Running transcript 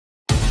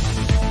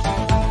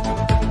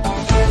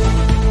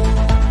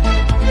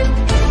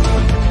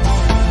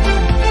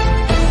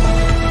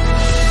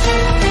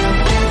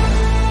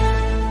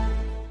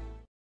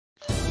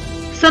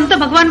संत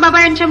भगवान बाबा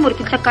यांच्या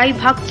मूर्तीचा काही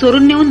भाग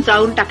चोरून नेऊन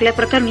जाळून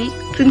टाकल्याप्रकरणी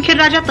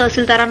सिंदखेडराजा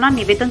तहसीलदारांना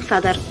निवेदन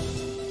सादर।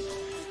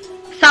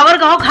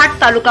 सावरगाव घाट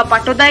तालुका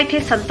पाटोदा येथे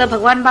संत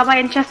भगवान बाबा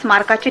यांच्या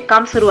स्मारकाचे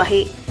काम सुरू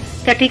आहे।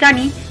 त्या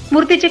ठिकाणी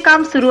मूर्तीचे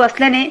काम सुरू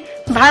असल्याने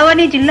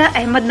भाळवणी जिल्हा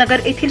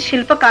अहमदनगर येथील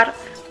शिल्पकार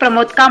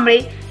प्रमोद कांबळे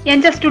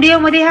यांच्या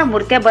स्टुडिओमध्ये ह्या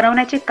मूर्त्या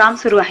बनवण्याचे काम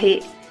सुरू आहे।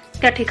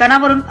 त्या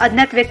ठिकाणावरून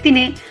अज्ञात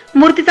व्यक्तीने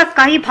मूर्तीचा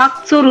काही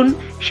भाग चोरून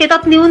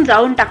शेतात नेऊन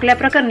जाळून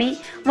टाकल्याप्रकरणी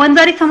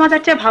वंजारी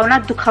समाजाच्या भावना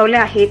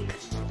दुखावल्या आहेत।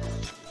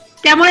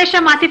 त्यामुळे अशा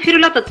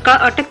माथेफिरूला तत्काळ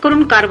अटक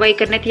करून कारवाई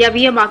करण्यात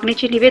यावी या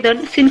मागणीचे निवेदन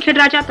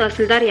सिंदखेडराजा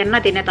तहसीलदार यांना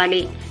देण्यात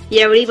आले।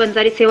 यावेळी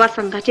वंजारी सेवा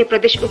संघाचे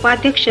प्रदेश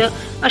उपाध्यक्ष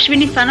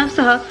अश्विनी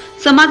सानवसह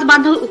समाज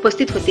बांधव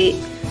उपस्थित होते।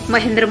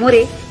 महेंद्र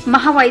मोरे,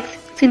 महावाईस,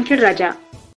 सिंदखेडराजा।